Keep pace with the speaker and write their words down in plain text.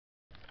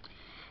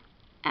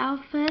Our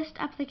first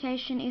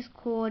application is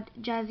called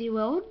Jazzy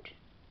World.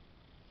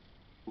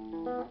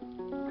 The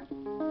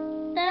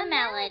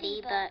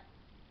Melody Book.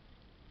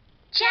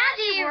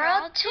 Jazzy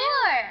World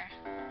Tour.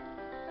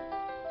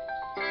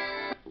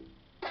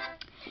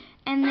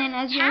 And then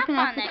as you open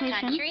the Tap on the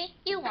application, country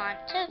you want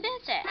to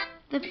visit.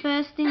 the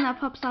first thing that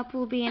pops up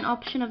will be an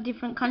option of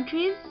different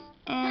countries,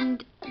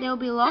 and they'll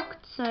be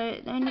locked, so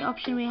the only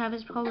option we have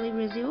is probably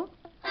Brazil,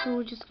 so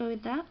we'll just go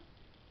with that.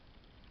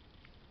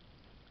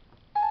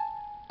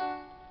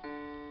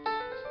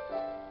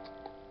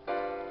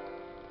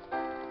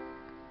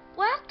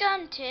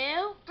 Welcome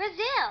to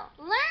Brazil.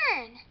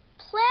 Learn,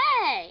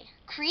 play,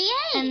 create.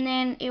 And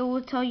then it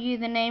will tell you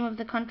the name of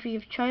the country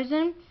you've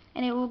chosen,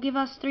 and it will give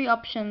us three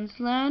options: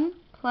 learn,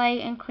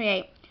 play, and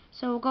create.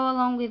 So we'll go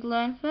along with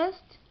learn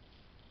first.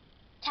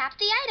 Tap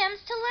the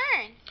items to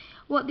learn.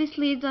 What this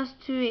leads us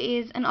to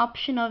is an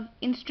option of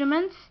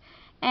instruments,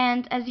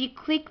 and as you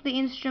click the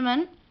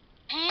instrument,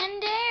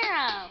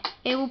 Pandero.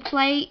 it will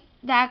play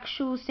the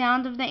actual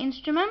sound of the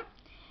instrument,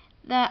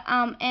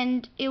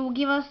 and it will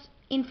give us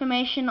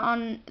information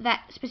on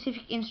that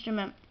specific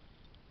instrument.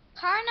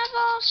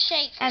 Carnival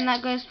shaker. And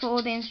that goes for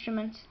all the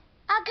instruments.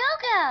 A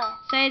go-go.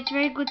 So it's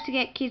very good to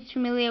get kids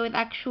familiar with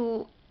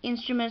actual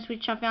instruments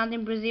which are found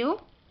in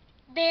Brazil.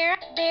 Bow.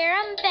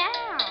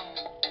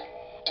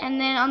 And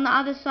then on the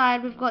other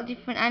side we've got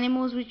different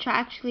animals which are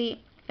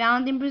actually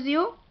found in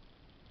Brazil.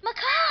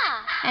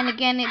 Macaw. And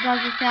again it does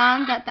the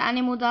sound that the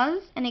animal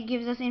does, and it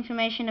gives us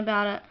information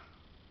about it.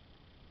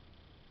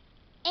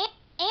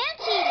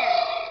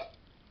 Anteater.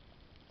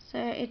 So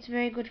it's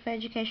very good for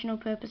educational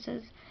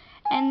purposes.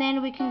 And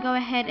then we can go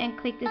ahead and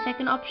click the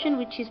second option,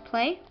 which is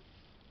play.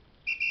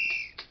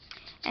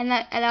 And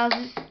that allows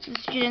the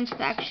students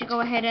to actually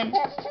go ahead and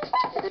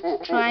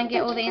try and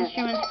get all the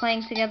instruments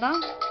playing together.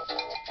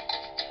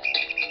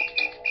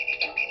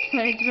 So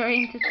it's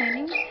very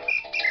entertaining.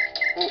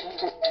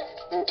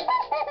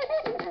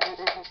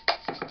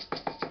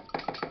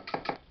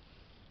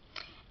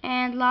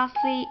 And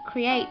lastly,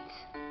 create.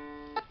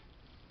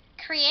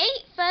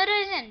 Create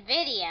photos and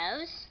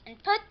videos and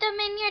put them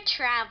in your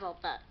travel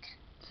book.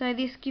 So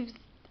this gives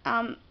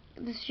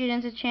the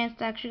students a chance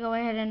to actually go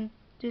ahead and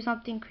do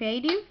something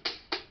creative.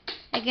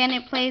 Again,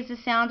 it plays the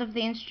sound of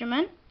the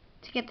instrument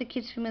to get the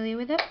kids familiar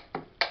with it,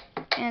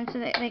 and so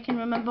that they can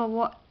remember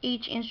what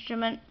each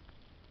instrument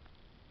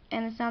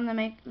and the sound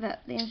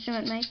that the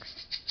instrument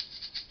makes.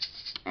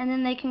 And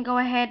then they can go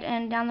ahead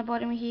and down the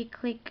bottom here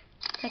click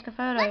take a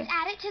photo. Let's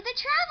add it to the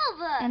travel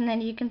book. And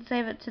then you can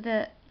save it to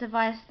the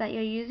device that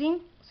you're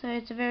using. So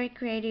it's a very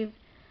creative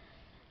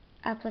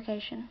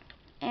application.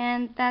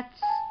 And that's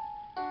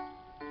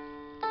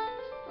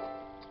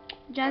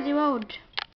Jazzy World.